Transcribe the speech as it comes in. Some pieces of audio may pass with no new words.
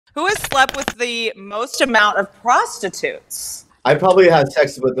Who has slept with the most amount of prostitutes? I probably had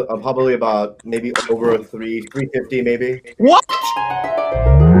sex with probably about maybe over 350 maybe. What?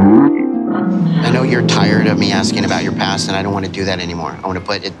 I know you're tired of me asking about your past, and I don't want to do that anymore. I want to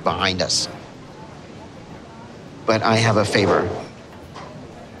put it behind us. But I have a favor.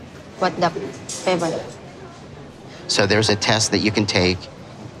 What the favor? So there's a test that you can take.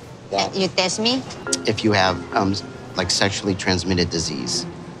 You test me? If you have, like, sexually transmitted disease.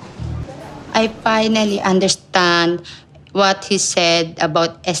 I finally understand what he said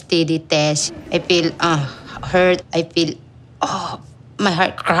about STD test. I feel hurt. I feel, my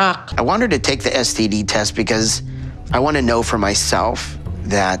heart crack. I want her to take the STD test because I want to know for myself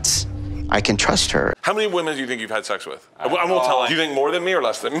that I can trust her. How many women do you think you've had sex with? I won't tell. Do you think more than me or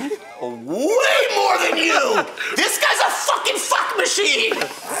less than me? Way more than you! This guy's a fucking fuck machine!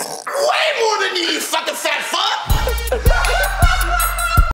 Way more than you, you fucking fat fuck!